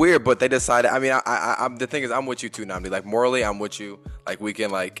agree, weird, but they decided. I mean, I'm the thing is, I'm with you too, Namdi. Like morally, I'm with you. Like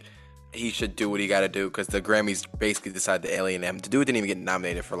Weeknd, like he should do what he got to do because the Grammys basically decided to alienate him. The dude didn't even get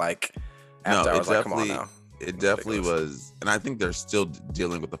nominated for like. After I was like, come on now. It definitely was, and I think they're still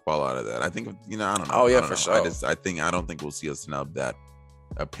dealing with the fallout of that. I think I don't know. Oh yeah, I don't for know. sure. I don't think we'll see a snub that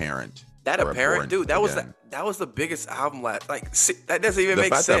apparent. That or apparent, dude. That was again. that was the biggest album last. Like that doesn't even The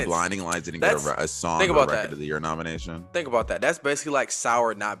make fact sense. that Blinding Lights didn't get a song think or about record that. of the year nomination. Think about that. That's basically like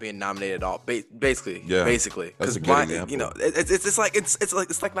Sour not being nominated at all. Basically, Yeah, basically, that's a good Blind, example. you know, it's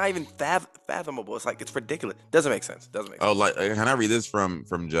like not even fathomable. It's like it's ridiculous. Doesn't make sense. Doesn't make sense. Oh, like can I read this from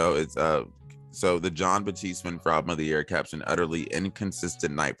Joe? It's so the John Batiste win for Album of the Year captioned utterly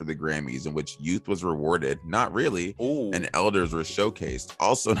inconsistent night for the Grammys in which youth was rewarded, not really, Ooh. and elders were showcased,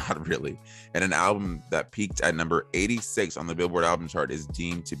 also not really, and an album that peaked at number 86 on the Billboard album chart is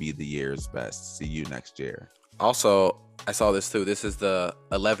deemed to be the year's best. See you next year. Also, I saw this too. This is the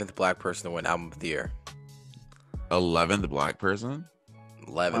 11th black person to win Album of the Year. 11th black person?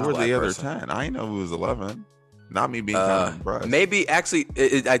 11th Who were black the other person. 10? I know who was 11. Not me being kind of impressed. Maybe actually,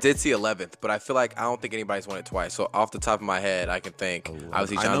 I did see 11th, but I feel like I don't think anybody's won it twice. So off the top of my head, I can think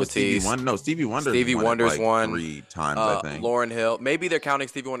obviously I John know Batiste. Stevie Wonder. Stevie Wonder's won 3 times, I think. Lauryn Hill. Maybe they're counting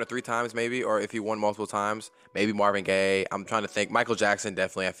Stevie Wonder 3 times, maybe, or if he won multiple times. Maybe Marvin Gaye. I'm trying to think. Michael Jackson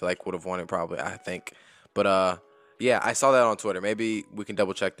definitely, I feel like, would have won it probably, I think. But yeah, I saw that on Twitter. Maybe we can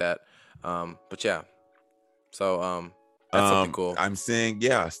double check that. But yeah. So that's something cool. I'm seeing,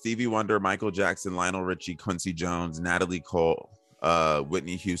 Stevie Wonder, Michael Jackson, Lionel Richie, Quincy Jones, Natalie Cole,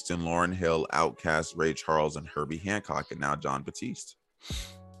 Whitney Houston, Lauryn Hill, Outkast, Ray Charles, and Herbie Hancock, and now John Batiste.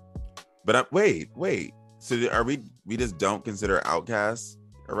 But wait. So are we just don't consider Outkast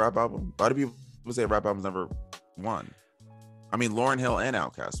a rap album? Why do people say rap albums never won? I mean, Lauryn Hill and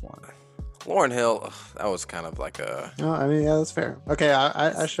Outkast won. Lauryn Hill, that was kind of like a. No, I mean, yeah, that's fair. Okay,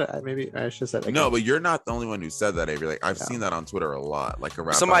 I should say that. No, but you're not the only one who said that, Avery. Like I've seen that on Twitter a lot. Like a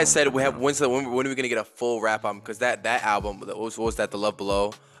rap. Somebody album said never won. when are we gonna get a full rap album? Because that album what was that, The Love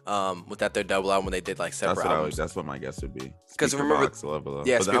Below? Was that their double album when they did like separate albums? That's what my guess would be. 'Cause remember- Box, Love Below.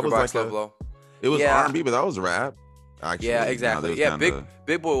 Yeah, But that Speaker was Box, like Love Below. It was Yeah. R&B, but that was rap. Actually, Yeah, Now, there exactly. was Yeah, kinda-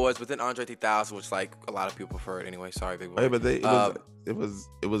 Big Boy was, but then Andre 3000, which like a lot of people prefer it anyway. Sorry, Big Boy. Hey, but it was.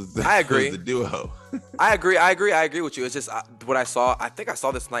 I agree. It was the duo. I agree with you. It's just what I saw. I think I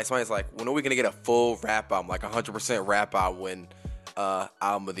saw this night. Somebody's like, when are we gonna get a full rap album, like 100% rap album, win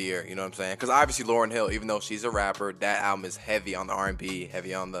album of the year? You know what I'm saying? Because obviously Lauryn Hill, even though she's a rapper, that album is heavy on the R&B,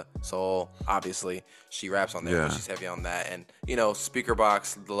 heavy on the soul. Obviously, she raps on there, but Yeah. she's heavy on that. And you know, Speaker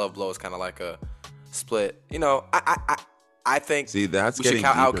Box, The Love Blow is kind of like a split. You know, I think See, that's we should getting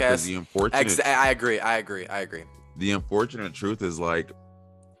count deeper because Outkast. the unfortunate. I agree. The unfortunate truth is like,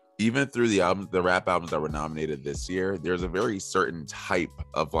 even through the rap albums that were nominated this year, there's a very certain type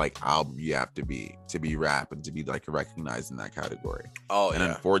of like album you have to be rap and to be like recognized in that category. Oh And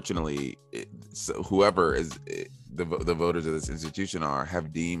yeah. unfortunately, so whoever is the voters of this institution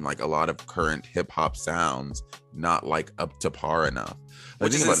have deemed like a lot of current hip hop sounds not like up to par enough.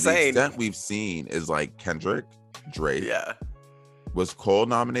 Which Think is about it, the insane. extent we've seen is like Kendrick, Drake. Yeah. Was Cole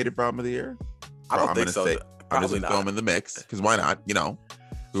nominated for Album of the Year? I don't I'm think gonna so. say- I'm just Probably gonna throw him not. in the mix because why not? You know,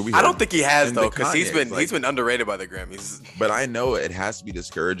 who we I heard. don't think he has And though, the because he's Kanye's, been underrated by the Grammys. But I know it has to be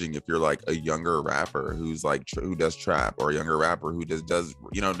discouraging if you're like a younger rapper who's like who does trap, or a younger rapper who does does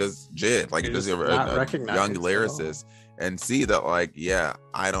JID, like You're just just a not young recognized at all. lyricist, and see that like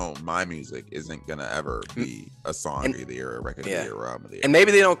my music isn't gonna ever be a song And- of the year, or a record yeah. of the year, or album of the year. And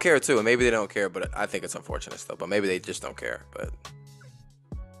maybe they don't care too, and maybe they don't care, but I think it's unfortunate still. But maybe they just don't care. But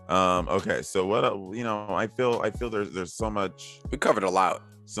Okay, so what I feel there's so much we covered a lot.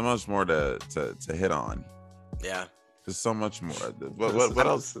 more to hit on. Yeah. There's so much more. What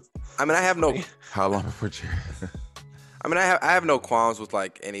else? I mean, I have no. How long before Jared? I mean, I have no qualms with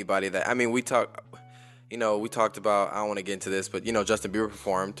like anybody that. I mean, we talked about. I don't want to get into this, but Justin Bieber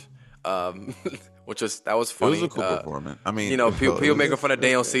performed, which was funny. It was a cool performance. I mean, people making fun of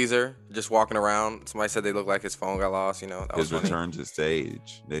Daniel Caesar just walking around. Somebody said they looked like his phone got lost. That was his funny. return to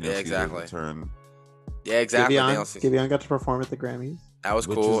stage. Daniel Caesar's exactly. return. Yeah, exactly. Daniel Caesar. Giveon got to perform at the Grammys. That was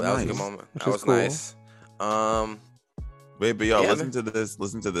Which cool. is That was a nice. good moment. Which That was was cool. nice. Wait, but y'all Yeah, listen to this.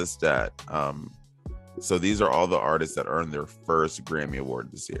 Listen to this stat. So these are all the artists that earned their first Grammy Award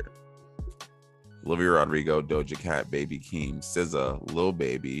this year: Olivia Rodrigo, Doja Cat, Baby Keem, SZA, Lil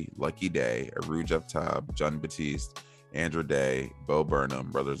Baby, Lucky Day, Arooj Aftab, John Batiste, Andra Day, Bo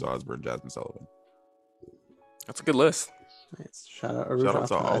Burnham, Brothers Osborne, Jasmine Sullivan. That's a good list. Nice. Shout out Aruj Shout out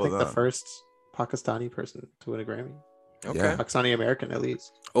to Afza. all I of think the them. first Pakistani person to win a Grammy. Okay. Yeah. Pakistani American, at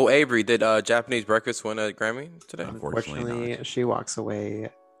least. Oh, Avery, did Japanese Breakfast win a Grammy today? Unfortunately not. she walks away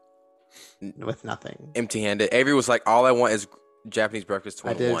with nothing. Empty-handed. Avery was like, all I want is Japanese Breakfast to I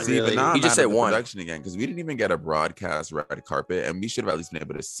win did one. See, but Really? now He I'm just mad said at the one. production again because we didn't even get a broadcast red carpet, and we should have at least been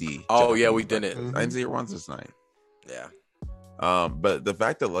able to see. Oh, yeah, Japanese we didn't. Breakfast. I didn't see it once this night. Yeah. But the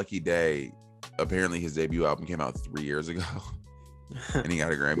fact that Lucky Day, apparently his debut album came out 3 years ago, and he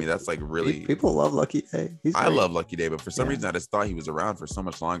got a Grammy. That's like really. People love Lucky Day. I love Lucky Day, but for some Yeah. reason I just thought he was around for so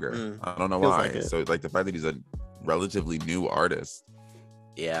much longer. Mm. I don't know Feels why. like it. So like the fact that he's a relatively new artist,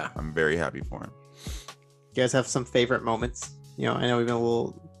 Yeah. I'm very happy for him. You guys have some favorite moments? You know, I know we've been a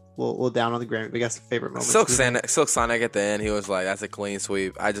little down on the Grammy. We got some favorite moments. Silk Sonic at the end, he was like, "That's a clean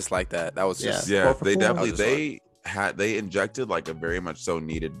sweep." I just like that. That was just Yeah. Yeah, 4 for they 4. definitely they injected like a very much so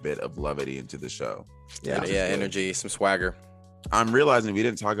needed bit of levity into the show. Yeah. yeah, energy, some swagger. I'm realizing we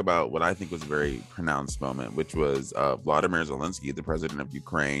didn't talk about what I think was a very pronounced moment, which was Vladimir Zelensky, the president of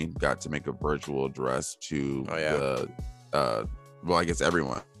Ukraine, got to make a virtual address to well, I guess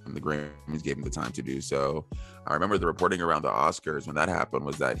everyone. And the Grammys gave him the time to do so. I remember the reporting around the Oscars when that happened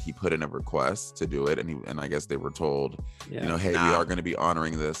was that he put in a request to do it, and I guess they were told, Yeah. you know, hey, we are going to be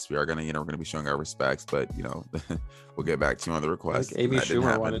honoring this. We are going to, we're going to be showing our respects, but we'll get back to you on the request. Like Amy And that didn't Schumer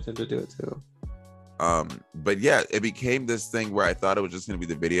happen. wanted him to do it too. But yeah, it became this thing where I thought it was just going to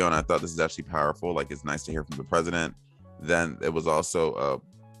be the video, and I thought this is actually powerful. Like, it's nice to hear from the president. Then it was also a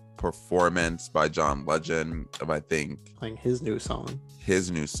performance by John Legend of, I think, Playing his new song. his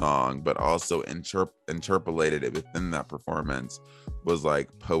new song, but also interpolated it within that performance was like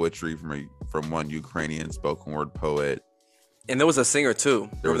poetry from one Ukrainian spoken word poet. And there was a singer too.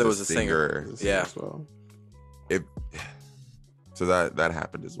 There Remember was a singer. Yeah. As well. So that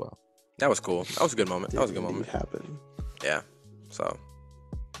happened as well. That was cool. That was a good moment. That was a good Did moment. indeed happen. Yeah. So.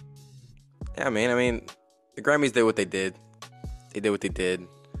 Yeah, I mean, the Grammys did what they did. They did what they did.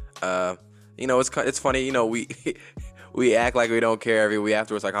 It's funny. You know, we we act like we don't care every week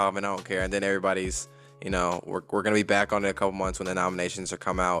afterwards, like, oh man, I don't care, and then everybody's, we're gonna be back on it in a couple months when the nominations are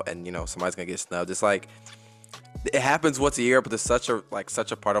come out, and somebody's gonna get snubbed. It's like it happens once a year, but there's such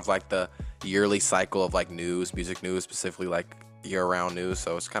a part of like the yearly cycle of like news, music news, specifically like year-round news.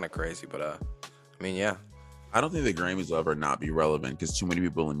 So it's kind of crazy, but I mean, yeah. I don't think the Grammys will ever not be relevant because too many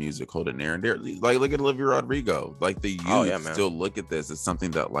people in music hold it near and dear. Like, look at Olivia Rodrigo. Like, the youth still look at this as something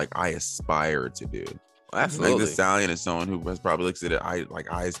that like I aspire to do. Absolutely. Like, the Stallion is someone who has probably looked at it.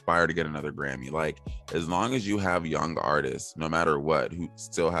 I aspire to get another Grammy. Like, as long as you have young artists, no matter what, who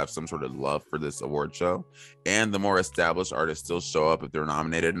still have some sort of love for this award show, and the more established artists still show up if they're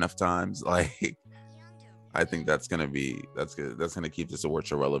nominated enough times, like, I think that's gonna keep this award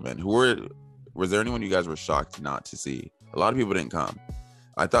show relevant. Was there anyone you guys were shocked not to see? A lot of people didn't come.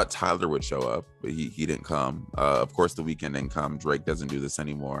 I thought Tyler would show up, but he didn't come. Of course, The Weeknd didn't come. Drake doesn't do this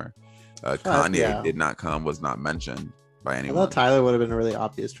anymore. Kanye did not come, was not mentioned by anyone. I thought Tyler would have been a really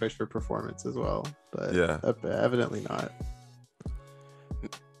obvious choice for performance as well, but Yeah. evidently not.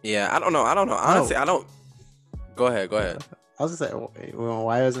 Yeah, I don't know. Honestly, I don't. Go ahead. I was gonna say, well,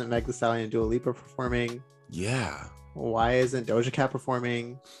 why isn't Meg Thee Stallion and Dua Lipa performing? Yeah, Why isn't Doja Cat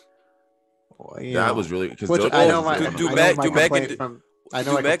performing? that was really because Which I know my do I know Meg- my do Meg complaint and- from I know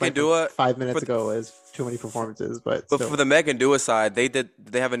do my Meg complaint and Dua- from 5 minutes for- ago is too many performances, but But still. for the Meg and Dua side, they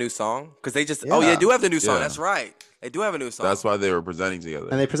have a new song because they just Yeah. they do have the new song. Yeah. That's right. They do have a new song. that's why they were presenting together.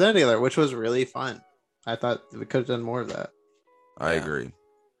 and they presented together, which was really fun. I thought we could have done more of that. I Yeah. agree.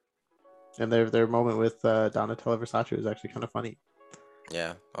 And their moment with Donatella Versace was actually kind of funny.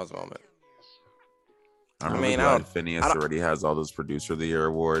 Yeah, that was a moment. I'm I really mean, I glad don't- Phineas I don't- already has all those Producer of the Year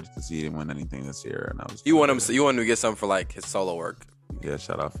awards because he didn't win anything this year, and I was. You want him to get something for like his solo work. Yeah,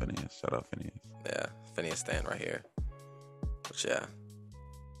 shout out Phineas. Yeah, Phineas Stan right here. But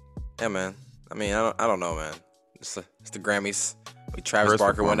yeah, man. I mean, I don't know, man. It's the Grammys. Travis Her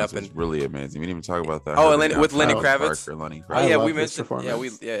Barker went up performance and was really amazing. We didn't even talk about that. Oh, Her and Lenny- with Lenny Travis Kravitz? Barker, Lenny oh Kravitz. yeah, love we his mentioned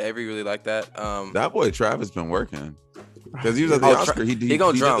performance. Avery really liked that. That boy Travis been working because he was at the Oh, Oscar. He did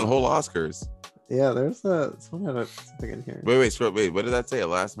gonna the drum. whole Oscars. Yeah, there's someone had something in here. Wait. What did that say? A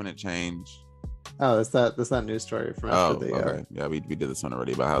last minute change? Oh, that's that news story from Oh, after the. okay. Yeah, we did this one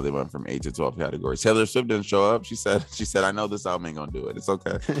already about how they went from 8 to 12 categories. Taylor Swift didn't show up. She said, I know this album ain't gonna do it. It's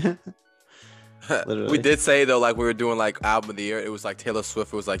okay. Literally. we did say though, like we were doing like album of the year. It was like Taylor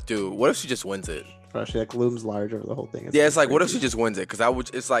Swift. It was like, dude, what if she just wins it? Bro, she like looms large over the whole thing. Yeah, it's like, what if she crazy. just wins it? Because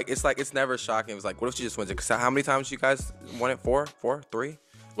it's like it's never shocking. It's like, what if she just wins it? Because how many times you guys won it? 4, 3?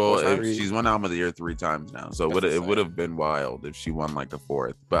 Well, Four times? she's won album of the year 3 times now, so That's it insane. would have been wild if she won like a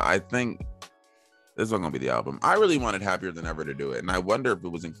 4th. But I think this is not gonna be the album. I really wanted Happier Than Ever to do it, and I wonder if it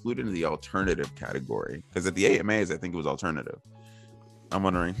was included in the alternative category because at the AMAs I think it was alternative. I'm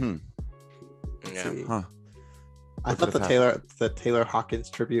wondering, Yeah. huh? I thought the Taylor Hawkins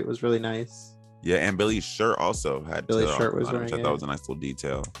tribute was really nice. Yeah, and Billy's shirt also had Billy's Taylor shirt was on it, which I wearing thought it. was a nice little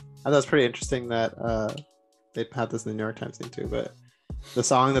detail. I thought it was pretty interesting that they had this in the New York Times thing too. But the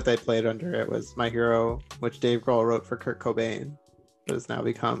song that they played under it was "My Hero," which Dave Grohl wrote for Kurt Cobain, but has now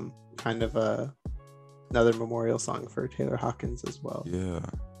become kind of another memorial song for Taylor Hawkins as well, Yeah.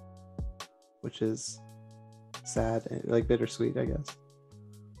 which is sad and like bittersweet, I guess.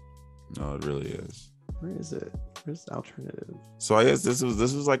 No, it really is. Where is it? Where's the alternative? So I guess this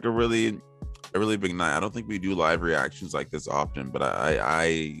was like a really big night. I don't think we do live reactions like this often, but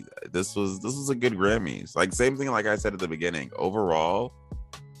I this was a good Grammys. Like same thing like I said at the beginning. Overall,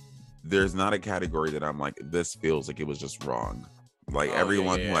 there's not a category that I'm like this feels like it was just wrong. Like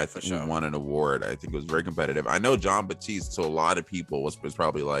everyone who I think who won an award, I think was very competitive. I know John Batiste to a lot of people was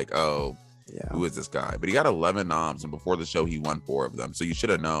probably like, oh, Yeah. who is this guy? But he got 11 noms, and before the show, he won 4 of them. So you should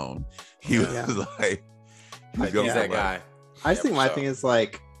have known. He was like, he was He's going that like- guy. I just think my so. thing is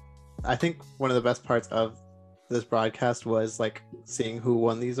like, I think one of the best parts of this broadcast was like seeing who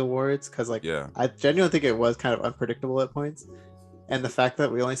won these awards because like Yeah. I genuinely think it was kind of unpredictable at points, and the fact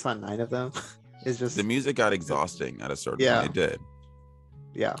that we only saw 9 of them is just The music got exhausting at a certain Yeah. point. It did.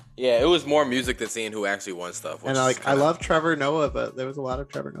 yeah. Yeah, it was more music than seeing who actually won stuff. And like I love Trevor Noah, but there was a lot of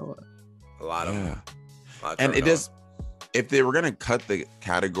Trevor Noah. a lot of. Yeah. A lot of And Trevor it Noah. just, if they were gonna cut the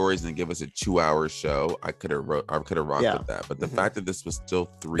categories and give us a 2-hour show, I could have rocked Yeah. with that. But the Mhm. fact that this was still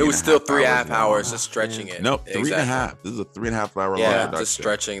 3, It was still 3.5 long- hours, long. just stretching Yeah. it. Nope, 3.5. Exactly. This is a 3.5 hour long Yeah, production. just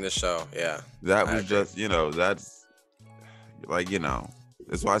stretching the show. Yeah. That I was agree. just, that's like,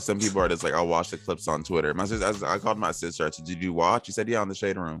 that's why some people are just like, I'll watch the clips on Twitter. My sister, I called my sister. I said, did you watch? She said, yeah, on the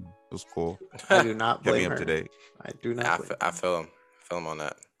Shade Room. It was cool. I do not Get me blame up her. to date. I do not. I, blame fe- I feel him. Feel him on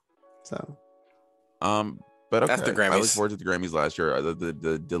that. So But okay. That's the I look Grammys. forward to the Grammys last year.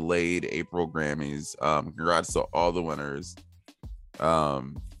 The delayed April Grammys. Congrats to all the winners.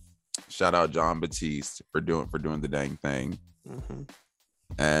 Shout out John Batiste for doing the dang thing. mhm.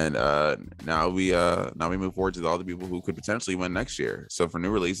 And now we move forward to all the people who could potentially win next year. So for new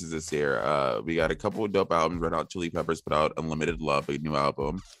releases this year, we got a couple of dope albums. Red Hot Chili Peppers put out Unlimited Love, a new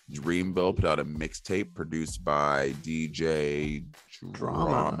album. Dreamville put out a mixtape produced by DJ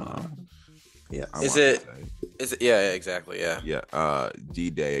Drama. Yes. I Is want to it- say. Is it? Yeah, exactly. Yeah. Yeah,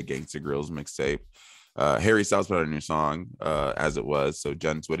 D-Day, a Gangsta Grills mixtape. Harry Styles put out a new song, As It Was. So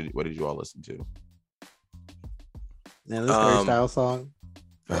gents, what did you all listen to? Man, this Harry Um, Styles song,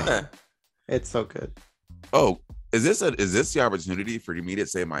 it's so good. Oh, is this the opportunity for me to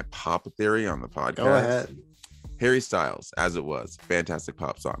say my pop theory on the podcast? Go ahead. Harry Styles, As It Was, fantastic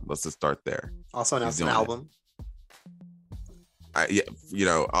pop song. Let's just start there. Also announced an doing it. album.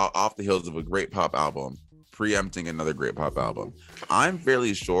 Off the heels of a great pop album, preempting another great pop album. I'm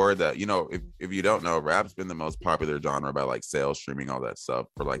fairly sure that, if you don't know, rap's been the most popular genre by like sales, streaming, all that stuff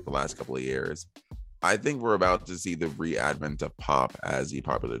for like the last couple of years. I think we're about to see the re-advent of pop as a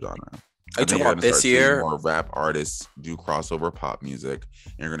popular genre. Are you I think talking you're about gonna this start seeing year? more rap artists do crossover pop music,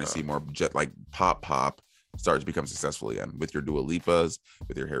 and you're going to see more like pop start to become successful again with your Dua Lipas,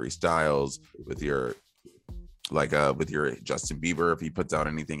 with your Harry Styles, with your Justin Bieber if he puts out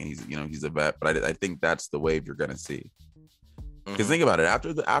anything and he's a vet. But I think that's the wave you're going to see. Because think about it,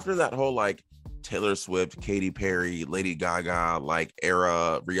 after that whole like Taylor Swift, Katy Perry, Lady Gaga like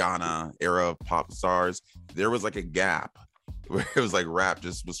era, Rihanna era of pop stars, there was like a gap where it was like rap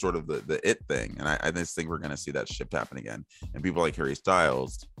just was sort of the it thing. And I just think we're going to see that shift happen again. And people like Harry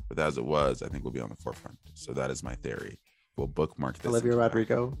Styles, with As It Was, I think will be on the forefront. So that is my theory. We'll bookmark this. Olivia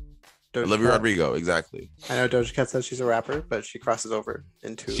Rodrigo. Doja Olivia Cat. Rodrigo, exactly. I know Doja Cat says she's a rapper, but she crosses over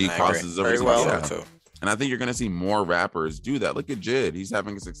into. She I crosses over Very to well. yeah. too. And I think you're gonna see more rappers do that. Look at Jid; he's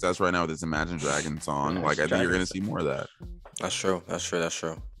having success right now with his Imagine Dragons song. Yeah, Like I think you're gonna Dragons. see more of that. That's true.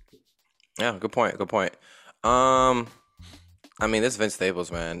 Yeah, good point. I mean, this Vince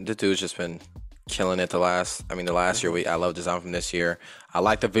Staples, man, this dude's just been killing it the last year. I loved his album from this year. I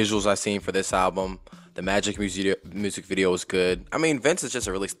like the visuals I seen for this album. The Magic music video was good. I mean, Vince is just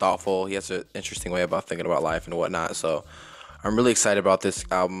a really thoughtful. He has an interesting way about thinking about life and whatnot. So I'm really excited about this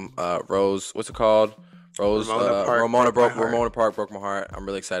album. Rose, what's it called? Rose, Ramona Park broke my heart. I'm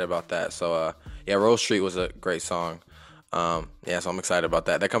really excited about that. So yeah, Rose Street was a great song. Yeah, so I'm excited about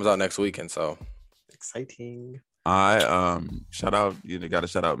that. That comes out next weekend. So Exciting. I shout out, got to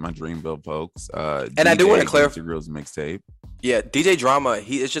shout out my Dreamville folks. And I do wanna clarify- Gangsta Grills mixtape. Yeah, DJ Drama,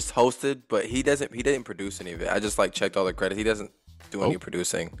 he is just hosted, but he didn't produce any of it. I just like checked all the credits. He doesn't do any Oh.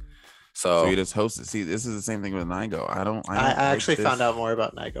 producing. So So you just host it. See, this is the same thing with Nigo. I don't I like actually this. found out more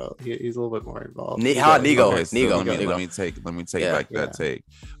about Nigo. He's a little bit more involved. Nigo. Okay, so Nigo, let me Nigo. let me take Yeah. back that take.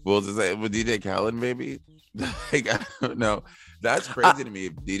 Well, to say with DJ Khaled, maybe like I don't know. That's crazy to me.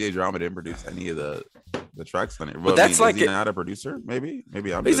 If DJ Drama didn't produce any of the tracks on it, well, that's like is he it- not a producer? Maybe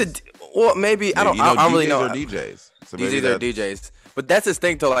I'm he's just, maybe I don't you know, I don't really DJs know. are DJs. So maybe DJs are that's- DJs. But that's his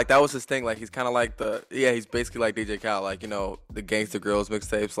thing, though. Like, that was his thing. Like, he's kind of like he's basically like DJ Khaled. Like, you know, the Gangsta Girls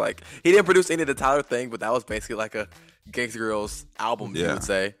mixtapes. Like, he didn't produce any of the Tyler thing, but that was basically like a Gangsta Girls album, you Yeah. would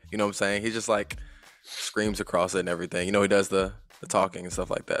say. You know what I'm saying? He just, like, screams across it and everything. You know, he does the talking and stuff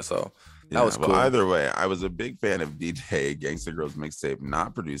like that. So, that was well, cool. either way, I was a big fan of DJ Gangsta Girls mixtape,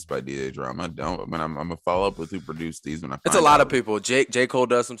 not produced by DJ Drama. I'm gonna follow up with who produced these when I. It's a find lot out. of people. J. Cole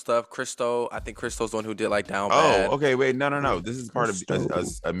does some stuff. Christo, I think Christo's the one who did, like, Down Oh, Bad. okay. Wait, no. This is part of Christo.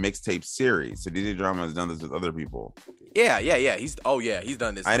 a mixtape series. So DJ Drama has done this with other people. Yeah. He's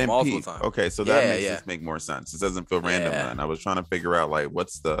done this I didn't multiple peep. times. Okay, so that Yeah, makes yeah. this make more sense. It doesn't feel random. Yeah. Then I was trying to figure out like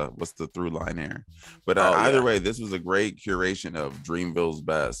what's the through line here. But Oh, either yeah. way, this was a great curation of Dreamville's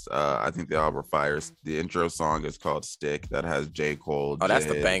best. I think the album fires. The intro song is called "Stick." That has J. Cole. Oh, that's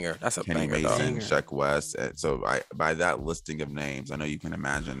the Jid, banger. That's a Kenny banger, dog. Mason, Banger. Sheck West. And so by that listing of names, I know you can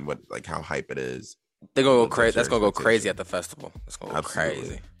imagine how hype it is. They're gonna go What's crazy. your that's gonna go crazy expectation? at the festival. That's gonna go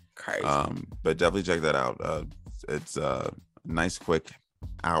Absolutely. crazy. But definitely check that out. It's nice, quick,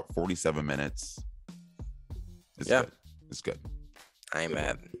 out 47 minutes. It's Yeah. good. It's good. I ain't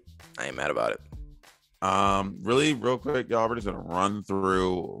mad about it. Really real quick, y'all. We're just gonna run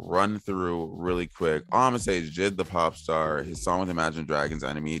through really quick. All I'm gonna say is Jid the Pop Star, his song with Imagine Dragons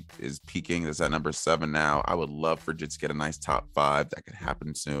Enemy is peaking. That's at number 7 now. I would love for Jid to get a nice top 5. That could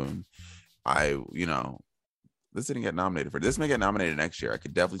happen soon. This didn't get nominated for this. May get nominated next year. I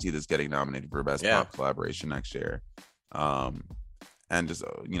could definitely see this getting nominated for best Yeah. pop collaboration next year. And just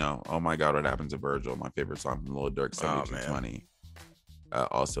oh my God, what happened to Virgil? My favorite song from Lil Durk, Oh, 7220.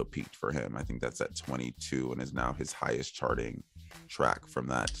 Also peaked for him. I think that's at 22 and is now his highest charting track from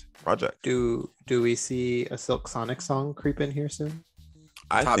that project. Do we see a Silk Sonic song creep in here soon?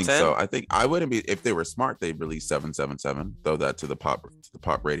 I Top think 10? so. I think I wouldn't be if they were smart. They'd release 777. Throw that to the pop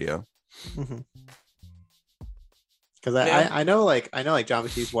radio. Because Yeah. I know like John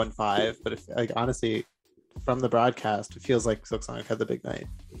Batiste won 5, but if like honestly, from the broadcast, it feels like Silk Sonic had the big night.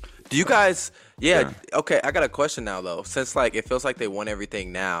 Do you guys? Yeah. Yeah. Okay. I got a question now though. Since like it feels like they won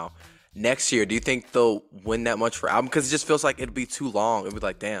everything now, next year, do you think they'll win that much for album? Because it just feels like it'd be too long. It'd be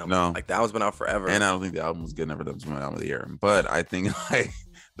like, damn. No. Like the album's been out forever. And I don't think the album was good enough for them to win album of the year. But I think like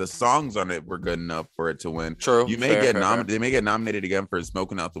the songs on it were good enough for it to win. True. You may Fair, get fair. They may get nominated again for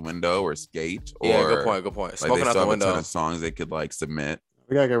Smoking Out the Window or Skate. Or Yeah. Good point. Good point. Like Smoking they out still the have a ton window. of songs they could like submit.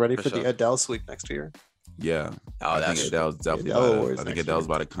 We gotta get ready For for sure. the Adele sweep next year. Yeah. Oh, I that's think Adele's definitely Adele about Awards I think next Adele's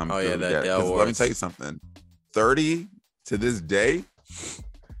year. about to come Oh, through. yeah, the Adele 'cause let me Awards. tell you something. 30 to this day.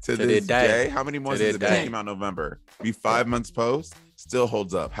 To the this day. day. How many more To since the it day. came out in November? Be 5 months post. Still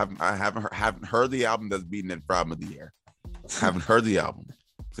holds up. I haven't heard the album that's beating it for album of the year. Haven't heard the album.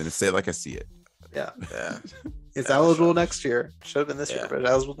 I'm gonna say it like I see it. Yeah, Yeah. it's Yeah, eligible sure. next year. Should have been this Yeah. year, but it's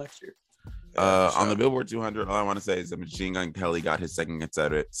eligible next year. Yeah, for On the sure. Billboard 200, all I want to say is that Machine Gun Kelly got his second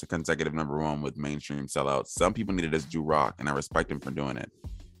consecutive number 1 with mainstream sellouts. Some people needed us to do rock, and I respect him for doing it.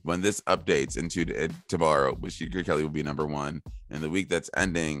 When this updates into tomorrow, Machine Gun Kelly will be number 1. In the week that's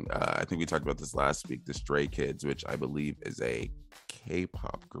ending, I think we talked about this last week, the Stray Kids, which I believe is a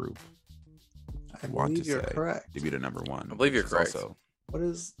K-pop group, I want believe to you're say. correct. debuted at number 1. I believe you're which is correct. Also,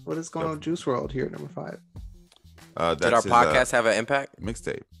 What is going on with Juice World here at number 5? that's Did our his, podcast have an impact?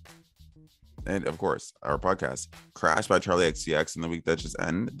 mixtape. And of course, our podcast, Crash by Charlie XCX, in the week that just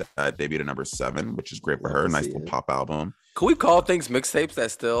ended, that debuted at number 7, which is great for Love her. to Nice see little it. pop album. Could we call things mixtapes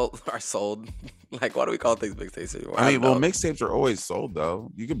that still are sold? Like, why do we call things mixtapes anymore? I mean, don't well, know. mixtapes are always sold though.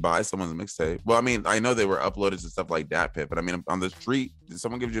 You could buy someone's mixtape. Well, I mean, I know they were uploaded to stuff like Dat Pit, but I mean, on the street, if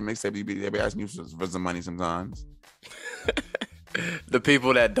someone gives you a mixtape, they be asking you for some money sometimes. The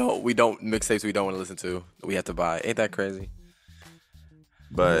people that we don't mixtapes we don't want to listen to, we have to buy. Ain't that crazy?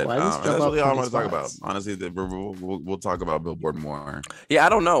 But Why does that's jump up really all I 20 want to talk about. spots? Honestly, we'll talk about Billboard more. Yeah, I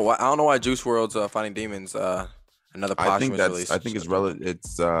don't know. I don't know why Juice World's Finding Demons another I think posthumous release. I think it's relative.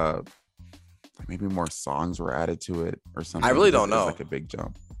 It's maybe more songs were added to it or something. I really It's- don't it's know. like a big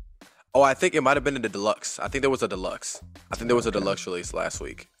jump. Oh, I think it might have been in the deluxe. I think there was a deluxe. I think there was a deluxe release last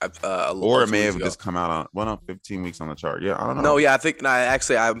week. Or it may have just come out on 15 weeks on the chart. Yeah, I don't know. No, yeah, I think. No,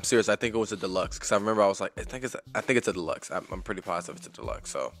 actually, I'm serious. I think it was a deluxe because I remember I was like, I think it's a deluxe. I'm pretty positive it's a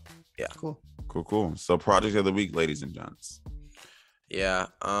deluxe. So, yeah. Cool. Cool. So project of the week, ladies and gents. Yeah.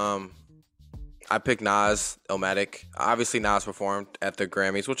 I picked Nas, Illmatic. Obviously, Nas performed at the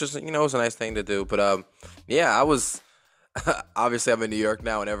Grammys, which is was a nice thing to do. But yeah, I was obviously I'm in New York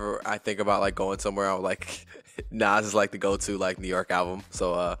now. Whenever I think about like going somewhere, I'm like Nas is like the go-to like New York album.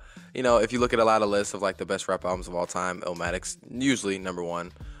 So if you look at a lot of lists of like the best rap albums of all time, Illmatic's usually number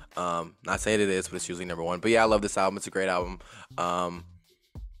one. Not saying it is, but it's usually number one. But yeah, I love this album. It's a great album. I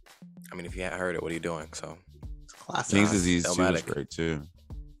mean, if you hadn't heard it, what are you doing? So, It's classic. King's Disease 2 was Illmatic. great too.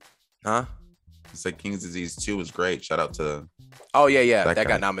 huh? It's like King's Disease 2 was great. Shout out to Oh yeah. That That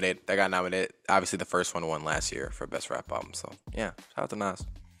guy. got nominated. Obviously, the first one won last year for best rap album. So yeah, shout out to Nas.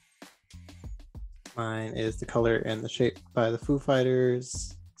 Mine is The Color and the Shape by the Foo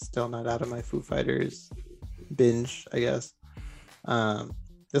Fighters. Still not out of my Foo Fighters binge, I guess.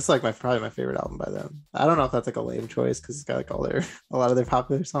 This is like probably my favorite album by them. I don't know if that's like a lame choice because it's got like a lot of their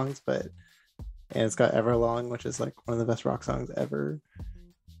popular songs, and it's got Everlong, which is like one of the best rock songs ever.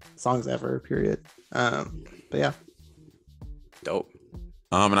 Period. But yeah, Dope.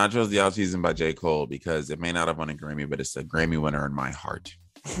 and I chose The Off Season by J. Cole because it may not have won a Grammy, but it's a Grammy winner in my heart.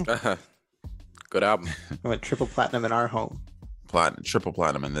 Good album. I went triple platinum in our home. Triple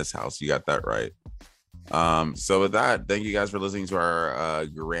platinum in this house. You got that right. So with that, thank you guys for listening to our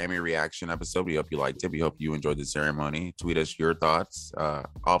Grammy reaction episode. We hope you liked it. We hope you enjoyed the ceremony. Tweet us your thoughts,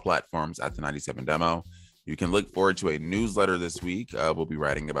 all platforms at the 97 Demo. You can look forward to a newsletter this week. We'll be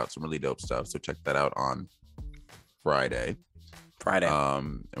writing about some really dope stuff, so check that out on Friday.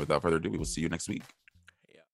 And without further ado, we will see you next week.